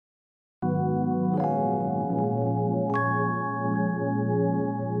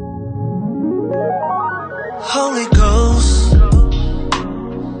Holy Ghost,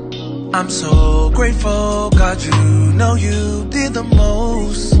 I'm so grateful, God, you know you did the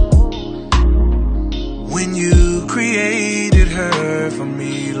most when you created her for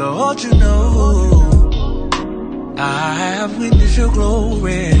me, Lord, you know I have witnessed your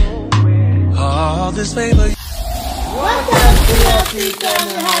glory, all this favor. What's up, TLC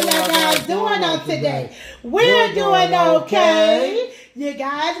Family? How y'all guys doing on today? We're doing okay. You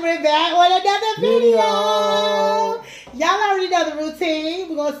guys, we're back with another video. Y'all already know the routine.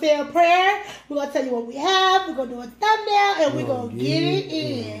 We're going to say a prayer. We're going to tell you what we have. We're going to do a thumbnail, and we're going to get it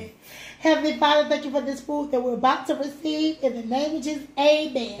in. Heavenly Father, thank you for this food that we're about to receive. In the name of Jesus,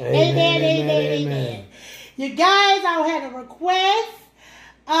 amen. Amen, amen, amen. You guys, I had a request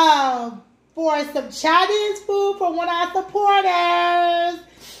for some Chinese food from one of our supporters.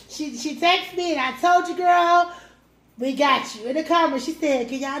 She texted me and I told you, girl, we got you. In the comments, she said,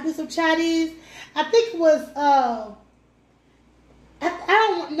 can y'all do some Chinese? I think it was, I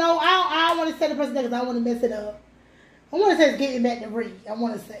don't know. I don't want to say the person because I don't want to mess it up. I want to say it's getting back to read. I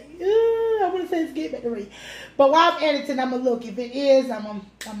want to say it's getting back to read. But while I'm editing, I'm going to look. If it is, I'm going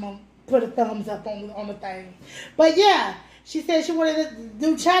to put a thumbs up on the thing. But yeah. She said she wanted to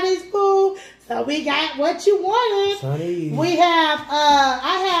do Chinese food, so we got what you wanted. Chinese. We have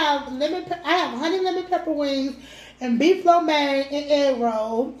I have honey lemon pepper wings and beef lo mein and egg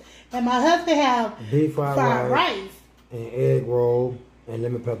roll, and my husband have beef fried rice and egg roll and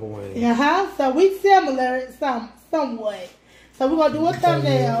lemon pepper wings. So we similar somewhat. So we're gonna do a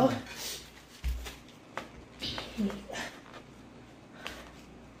thumbnail.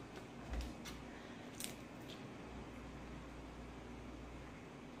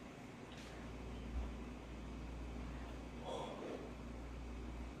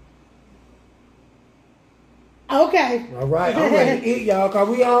 Okay. All right, I'm ready to eat, y'all, because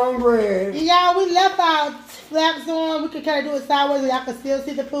we hungry. Y'all, we left our flaps on. We could kind of do it sideways so y'all can still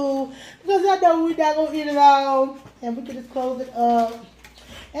see the food. Because I know we're not going to eat it all. And we can just close it up.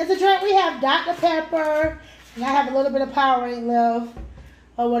 And to drink, we have Dr. Pepper. And I have a little bit of Powerade left.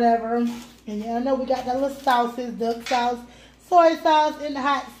 Or whatever. And y'all know we got the little sauces. Duck sauce, soy sauce, and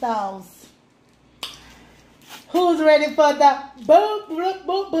hot sauce. Who's ready for the boom,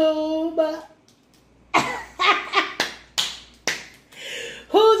 boom, boom, boom?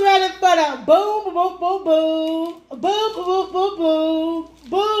 Who's ready for the boom, boom, boom, boom, boom, boom, boom, boom,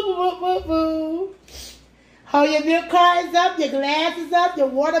 boom, boom, boom, boom? Hold your milk cartons up, your glasses up, your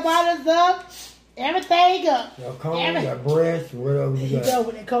water bottles up, everything up. Your comb, your brush, whatever you got. You go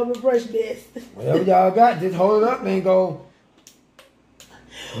with that comb and brush, miss. Whatever y'all got, just hold it up and go.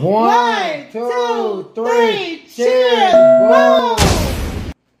 One, two, three, cheers, boom!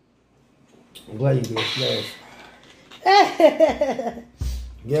 I'm glad you did a splash.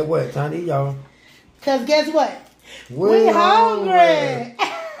 Get what, Chinese, y'all? Because guess what? We hungry.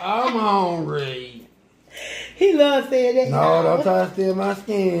 I'm hungry. He loves saying that. No, don't try to steal my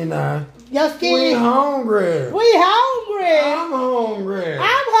skin now. Your skin? We hungry. We hungry. I'm hungry.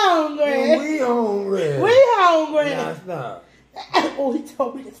 I'm hungry. We hungry. We hungry. Now stop. Oh, he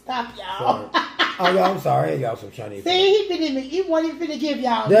told me to stop, y'all. Oh, y'all, I'm sorry. Y'all some Chinese. See, he wasn't even finna give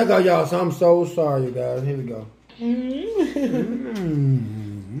y'all. There go, y'all. So I'm so sorry, you guys. Here we go.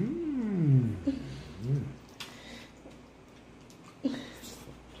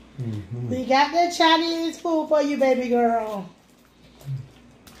 We got the Chinese food for you, baby girl.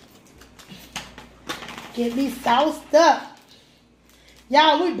 Get me sauced up.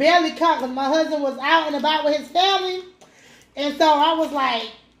 Y'all, we barely caught because my husband was out and about with his family. And so I was like,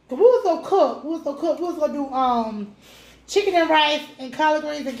 we was gonna cook. We was gonna do chicken and rice and collard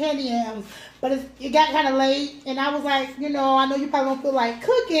greens and candy yams. But it got kind of late, and I was like, you know, I know you probably don't feel like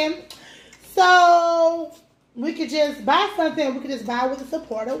cooking, so we could just buy something. We could just buy what the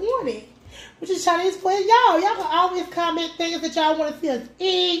supporter wanted, which is Chinese food. Y'all can always comment things that y'all want to see us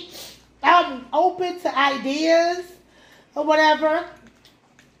eat. I'm open to ideas or whatever.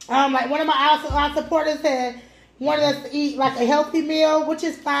 Like one of our supporters had wanted us to eat like a healthy meal, which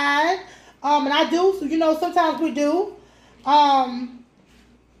is fine. And I do, so, you know, sometimes we do.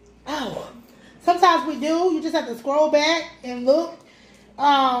 Sometimes we do. You just have to scroll back and look.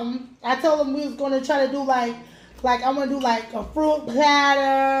 I told them we was going to try to do like I want to do like a fruit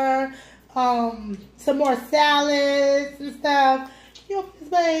platter, some more salads and stuff. You know,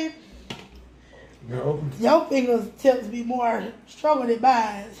 babe. No. Your fingers tips be more stronger than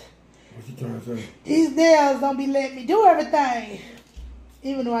mine. What you trying to say? These nails don't be letting me do everything.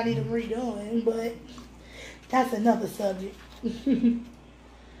 Even though I need them redoing, but that's another subject.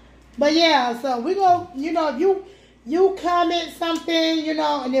 But yeah, so we go, you know, if you comment something, you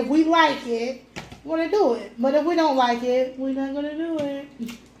know, and if we like it, want to do it. But if we don't like it, we're not going to do it.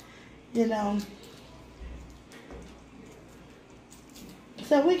 You know.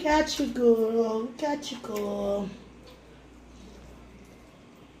 So we got you, girl. We got you, girl.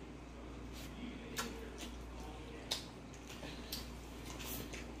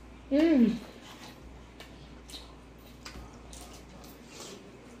 Mmm.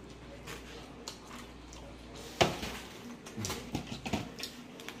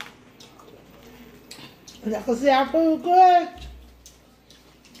 Y'all can see our food good.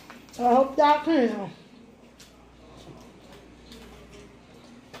 I hope y'all can.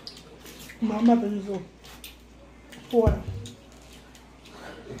 My mother is a water.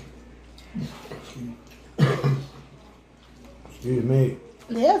 Excuse me.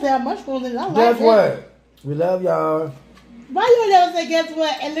 Yes, they have mushrooms in it. I like Guess that. what? We love y'all. Why you never say guess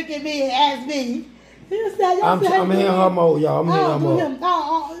what and look at me and ask me? I'm in her mode, y'all. I'm in her mode.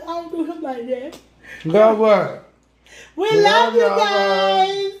 I don't do him like that. Guess what? We love you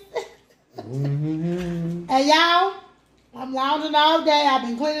guys. Mm-hmm. And y'all, I'm lounging all day. I've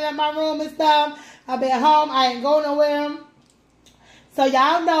been cleaning up my room and stuff. I've been home. I ain't going nowhere. So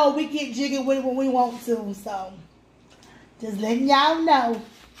y'all know we get jiggy with it when we want to. So just letting y'all know.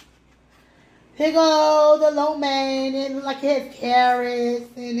 Here go the lo mein. It looks like it has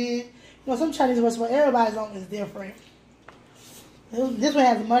carrots in it. You know, some Chinese restaurants, everybody's on is different. This one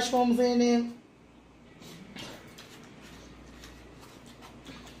has mushrooms in it.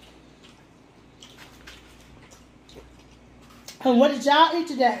 And what did y'all eat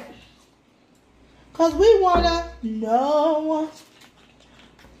today? Because we want to know.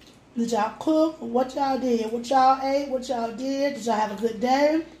 Did y'all cook? What y'all did? What y'all ate? What y'all did? Did y'all have a good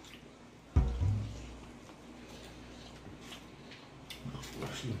day?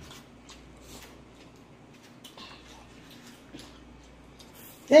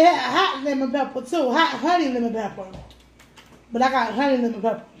 They had hot lemon pepper too. Hot honey lemon pepper. But I got honey lemon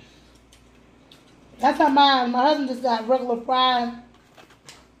pepper. That's how mine. My husband just got regular fried.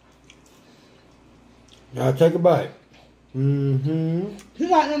 Now take a bite. Mm-hmm. He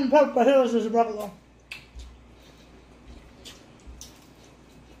got lemon pepper, but his is regular.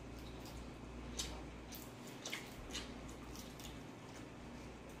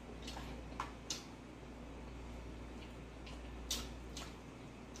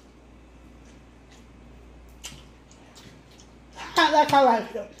 Like I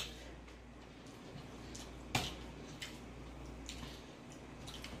like it.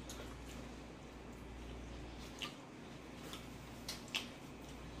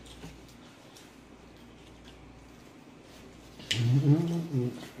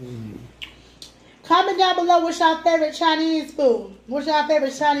 Comment down below what's your favorite Chinese food. What's your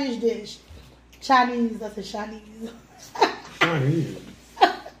favorite Chinese dish? Chinese, I said Chinese. Chinese.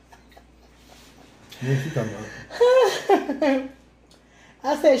 What you talking about?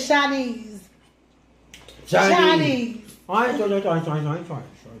 I said Chinese. Chinese. What's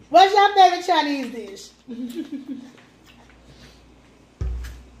your favorite Chinese dish?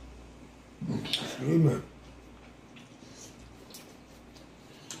 Amen.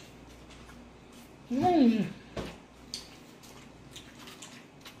 Mmm.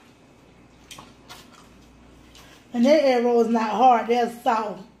 And their egg roll is not hard. They're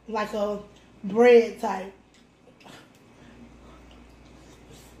soft, like a bread type.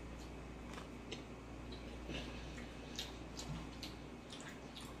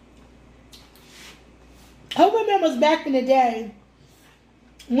 I remember back in the day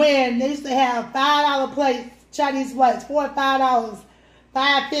when they used to have $5 plates, Chinese plates, $4 or $5,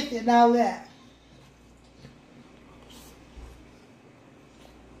 $5.50 and all that.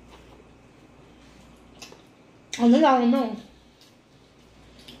 I think I don't know.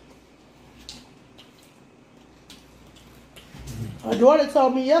 My daughter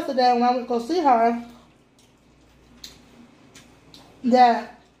told me yesterday when I went to go see her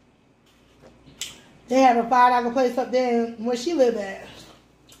that they have a $5 place up there where she lived at.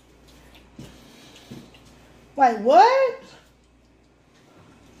 Like, what?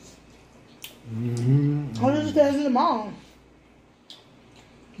 Mm-hmm. I was just telling the mom.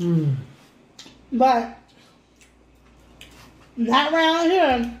 Mm. But not around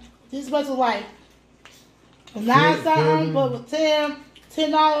here. This place was like $9 something, but with $10,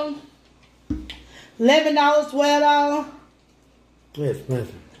 $11, $12. It's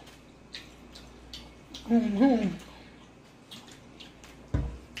expensive. Mm-hmm.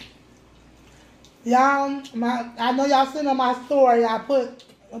 Y'all, I know y'all seen on my story. I put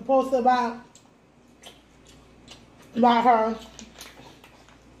a post about her,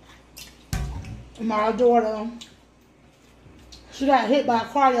 my daughter. She got hit by a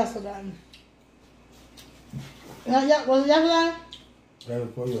car yesterday. Yeah, was it yesterday? Day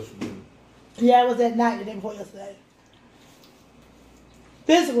before yesterday. Yeah, it was that night, the day before yesterday.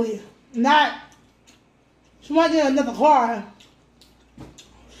 Physically, not. She went in another car.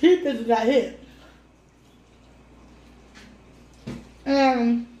 She physically got hit.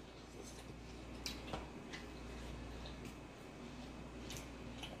 And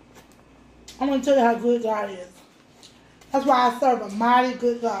I'm going to tell you how good God is. That's why I serve a mighty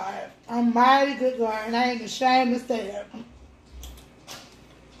good God. I'm a mighty good God, and I ain't ashamed to say that.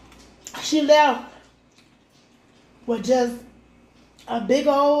 She left with just a big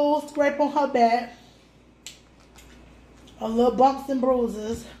old scrape on her back, a little bumps and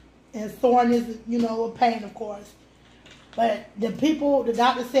bruises, and soreness, you know, with pain, of course. But the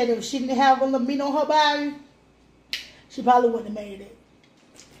doctor said if she didn't have a little meat on her body, she probably wouldn't have made it.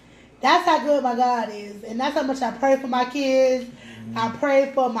 That's how good my God is. And that's how much I pray for my kids. I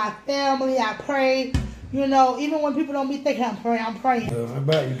pray for my family. I pray, you know, even when people don't be thinking I'm praying. Yeah, I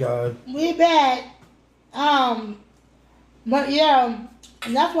bet you, God. We back. But yeah,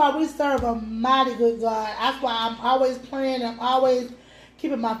 and that's why we serve a mighty good God. That's why I'm always praying. I'm always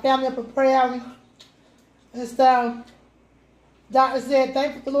keeping my family up in prayer and stuff. Doctor said,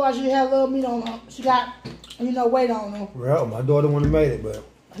 thank the Lord she had a little meat on her. She got, you know, weight on her. Well, my daughter wouldn't have made it, but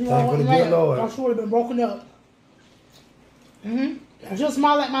You thank know, for the good Lord. I'm sure would have been broken up. She'll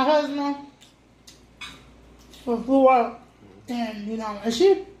smile like my husband. So flew up. And, you know, and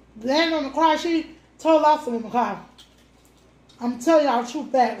she landed on the car. She told us in the car. I'm telling y'all true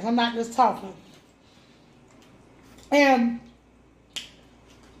facts. I'm not just talking. And,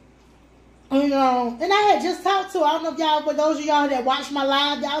 you know, and I had just talked to her. I don't know if y'all, for those of y'all that watched my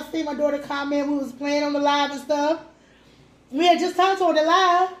live, y'all see my daughter comment. We was playing on the live and stuff. We had just talked to her on the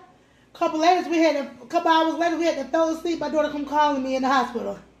live. A couple hours later, we had to fell asleep. My daughter come calling me in the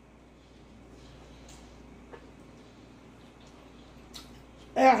hospital.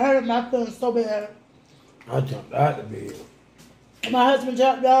 And I hurt my feelings so bad. I jumped out the bed. My husband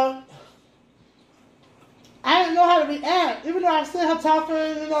jumped up. I didn't know how to react. Even though I seen her talking,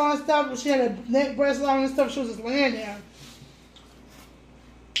 you know, and stuff, but she had a neck bracelet on and stuff, she was just laying there.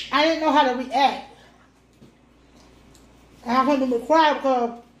 I didn't know how to react. And I couldn't even cry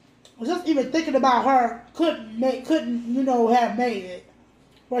because just even thinking about her couldn't, you know, have made it.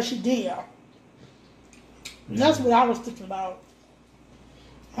 But she did. And that's what I was thinking about.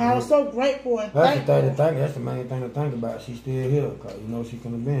 And I was so grateful and thankful. That's the main thing to think about. She's still here, cause you know she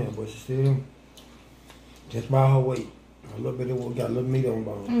could have been, but she's still just by her weight. A little bit of got a little meat on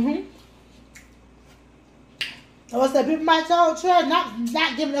bone. So I said, people might tell Trey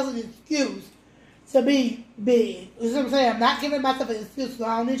not giving us an excuse to be big. You see what I'm saying? I'm not giving myself an excuse. So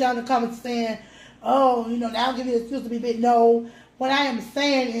I don't need y'all to come and saying, oh, you know, now I'll give you an excuse to be big. No, what I am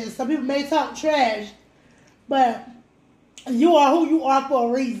saying is some people may talk trash, but you are who you are for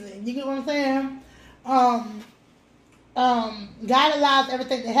a reason. You get what I'm saying? God allows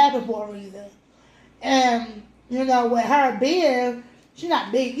everything to happen for a reason. And, you know, with her being, she's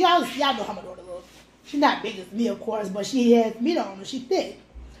not big. Y'all know how my daughter looks. She's not big as me, of course, but she has meat on her. She's thick.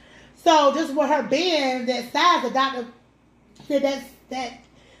 So just with her being that size, the doctor said that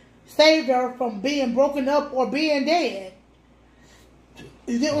saved her from being broken up or being dead.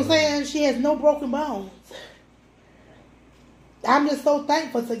 You get what I'm saying? She has no broken bones. I'm just so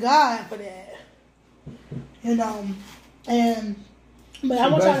thankful to God for that. You know, but I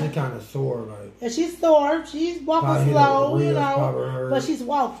want y'all kind of sore, like. And she's sore. She's walking slow, you know, but she's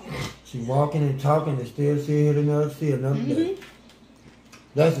walking. She's walking and talking and still see another day.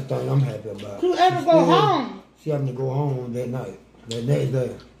 That's the thing I'm happy about. She was able to go home. She having to go home that night, that next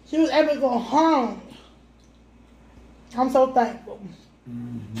day. She was able to go home. I'm so thankful.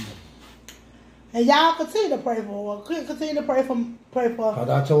 And y'all continue to pray for her. Continue to pray for her. Cause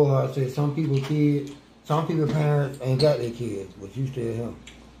I told her, I said, some people parents ain't got their kids, but you still here.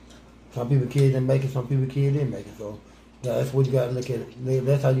 Some people kids didn't make it, some people kids didn't make it. So that's what you got to look at it.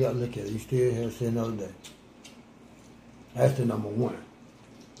 That's how you got to look at it. You still here, see another day. That's the number one.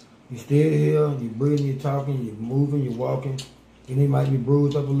 You still here, you breathing, you talking, you moving, you walking. And it might be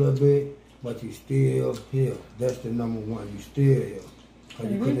bruised up a little bit, but you still here. That's the number one. You still here. Because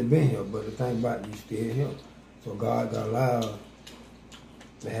you couldn't have been here, but the thing about it, you still here. So God got allowed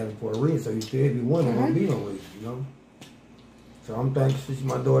to have it for a reason. So you still be one, there won't be no reason, you know. So I'm thankful since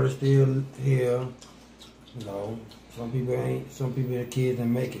my daughter's still here. You know, some people the kids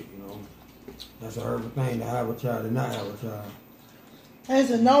didn't make it, you know. That's a horrible thing to have a child and not have a child. And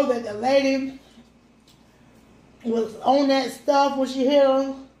to know that the lady was on that stuff when she hit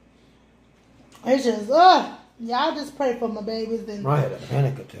him. It's just, y'all just pray for my babies. And, I had a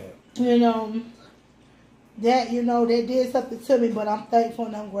panic attack. You know, that, you know, they did something to me, but I'm thankful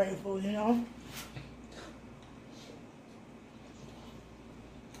and I'm grateful, you know.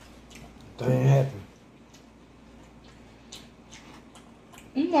 That ain't happen.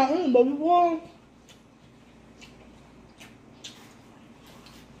 I'm not in, baby boy.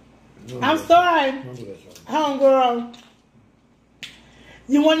 I'm sorry, homegirl.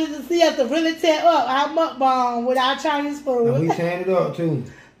 You wanted to see us to really tear up our mukbang with our Chinese food. And we tearing it up too.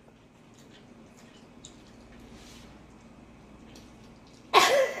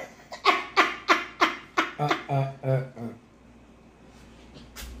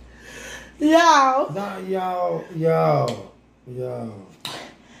 Y'all. Nah, y'all.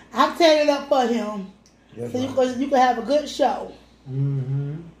 I'm tearing it up for him. That's So right. you can have a good show.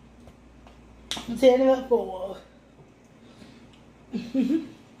 Mm-hmm. I'm tearing it up for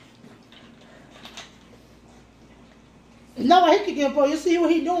No, he can get for you. See what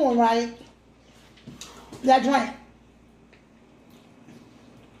he doing, right? That drink.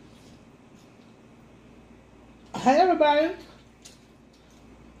 Hey, everybody.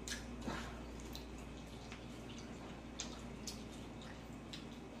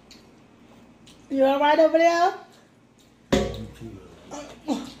 You all right over there?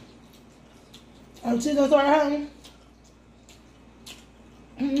 I'm just gonna start home.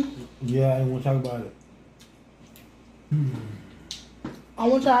 Yeah, I didn't want to talk about it. I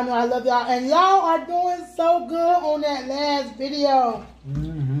want y'all to know I love y'all. And y'all are doing so good on that last video.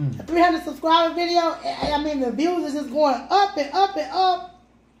 Mm-hmm. The 300 subscriber video. I mean, the views is just going up and up and up.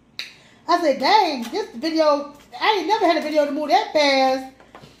 I said, dang, this video, I ain't never had a video to move that fast.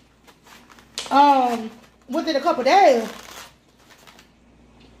 Within a couple days.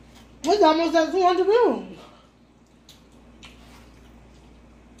 It's almost at 200 views.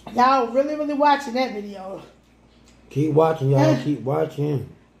 Y'all really, really watching that video. Keep watching, y'all. Keep watching.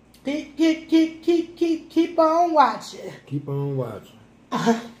 Keep on watching. Keep on watching.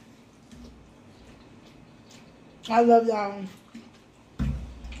 I love y'all.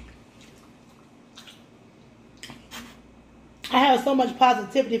 I have so much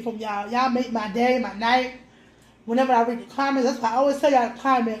positivity from y'all. Y'all make my day, my night. Whenever I read the comments, that's why I always tell y'all to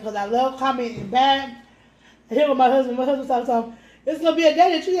comment, because I love commenting back. And here with my husband talking, it's going to be a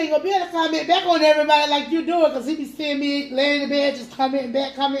day that you ain't going to be able to comment back on everybody like you do it, because he be seeing me laying in the bed just commenting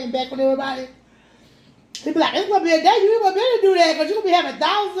back on everybody. He be like, it's going to be a day you ain't going to be able to do that, because you're going to be having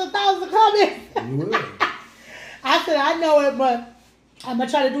thousands and thousands of comments. You will. I said, I know it, but I'm going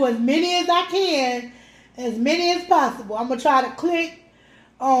to try to do as many as I can, as many as possible. I'm going to try to click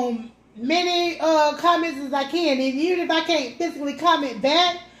on many comments as I can. And even if I can't physically comment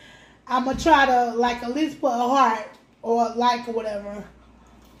back, I'm going to try to, like, at least put a heart or a like or whatever.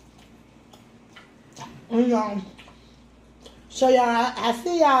 You know, show y'all, I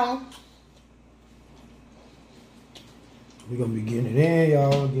see y'all. We're going to be getting it in,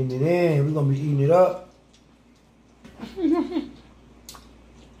 y'all. Getting it in. We're going to be eating it up.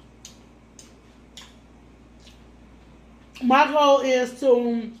 My goal is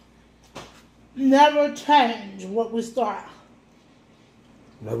to never change what we start.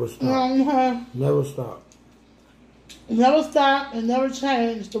 Never stop. Mm-hmm. Never stop. Never stop and never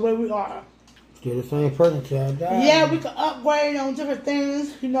change the way we are. Still the same person till I die. Yeah, we can upgrade on different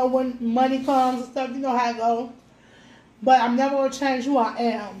things, you know, when money comes and stuff, you know how it goes. But I'm never going to change who I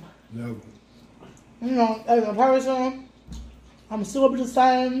am. Never. You know, as a person, I'm still be the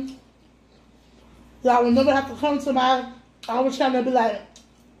same. Y'all will never have to come to my, I was trying to be like,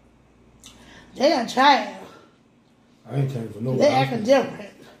 they done changed. I ain't changing for nobody. They acting different.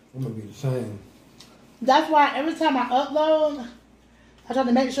 I'm going to be the same. That's why every time I upload, I try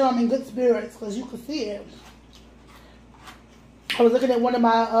to make sure I'm in good spirits, because you can see it. I was looking at one of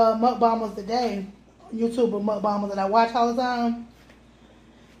my mukbangers today, YouTuber mukbangers that I watch all the time.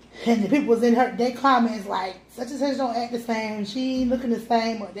 And the people was in her, their comments like, such and such don't act the same, she ain't looking the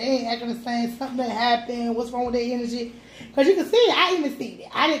same, or they ain't acting the same, something that happened, what's wrong with their energy. Because you can see it, I even seen it.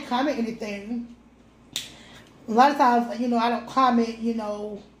 I didn't comment anything. A lot of times, you know, I don't comment, you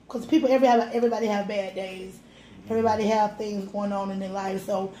know, because people, everybody have bad days. Everybody have things going on in their life.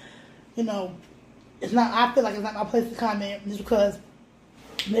 So, you know, it's not, I feel like it's not my place to comment just because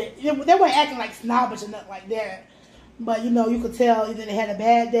they weren't acting like snobbish or nothing like that. But, you know, you could tell either they had a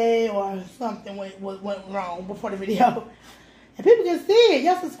bad day or something went wrong before the video. And people can see it.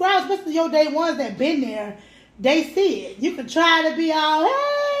 Your subscribers, especially your day ones that been there, they see it. You can try to be all,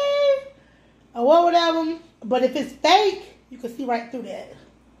 hey, or whatever. But if it's fake, you can see right through that.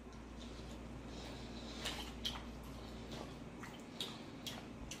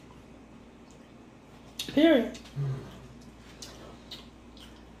 Period.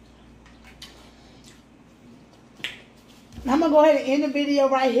 I'm going to go ahead and end the video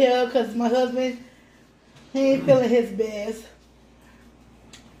right here because my husband, he ain't feeling his best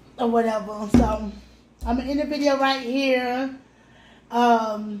or whatever. So, I'm going to end the video right here.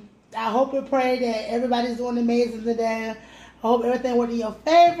 I hope and pray that everybody's doing amazing today. I hope everything went in your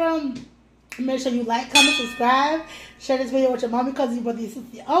favor. Make sure you like, comment, subscribe. Share this video with your mommy, cousin, your brother, your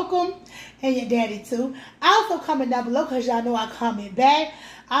sister, your uncle, and your daddy too. Also comment down below because y'all know I comment back.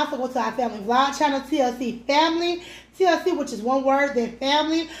 Also go to our family vlog channel, TLC Family. TLC, which is one word, then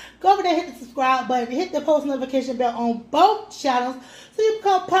family. Go over there, hit the subscribe button, hit the post notification bell on both channels so you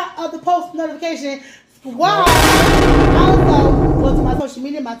become part of the post notification squad. Also, go to my social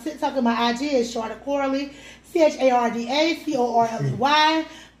media, my TikTok and my IG is chardacorley, CHARDACORLEY.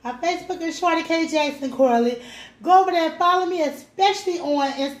 My Facebook is chardakjacksoncorley. Go over there and follow me, especially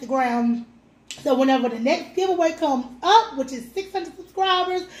on Instagram. So whenever the next giveaway comes up, which is 600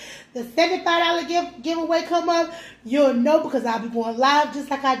 subscribers, the $75 giveaway come up, you'll know because I'll be going live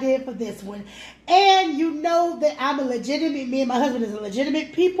just like I did for this one. And you know that I'm a legitimate, me and my husband is a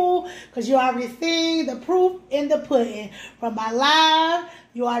legitimate people because you already seen the proof in the pudding. From my live,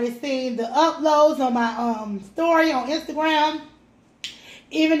 you already seen the uploads on my story on Instagram.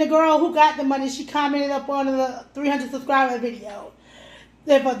 Even the girl who got the money, she commented up on the 300 subscriber video.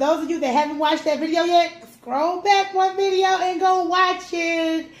 So for those of you that haven't watched that video yet, scroll back one video and go watch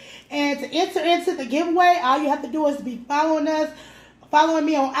it. And to enter into the giveaway, all you have to do is be following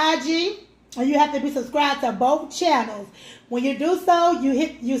me on IG, and you have to be subscribed to both channels. When you do so,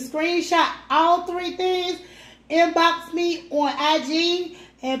 you screenshot all three things, inbox me on IG,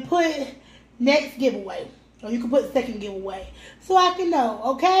 and put next giveaway. Or you can put second giveaway. So I can know,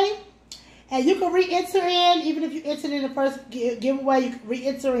 okay? And you can re-enter in, even if you entered in the first giveaway, you can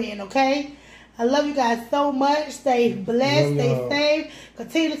re-enter in, okay? I love you guys so much. Stay blessed, stay safe.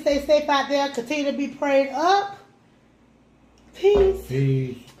 Continue to stay safe out there. Continue to be prayed up. Peace.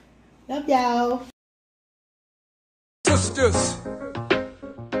 Peace. Love y'all. Sisters,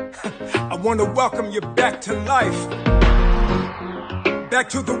 I want to welcome you back to life. Back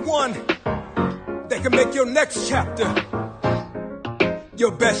to the one that can make your next chapter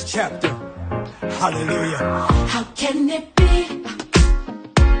your best chapter. Hallelujah. How can it be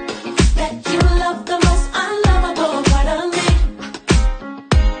that you love the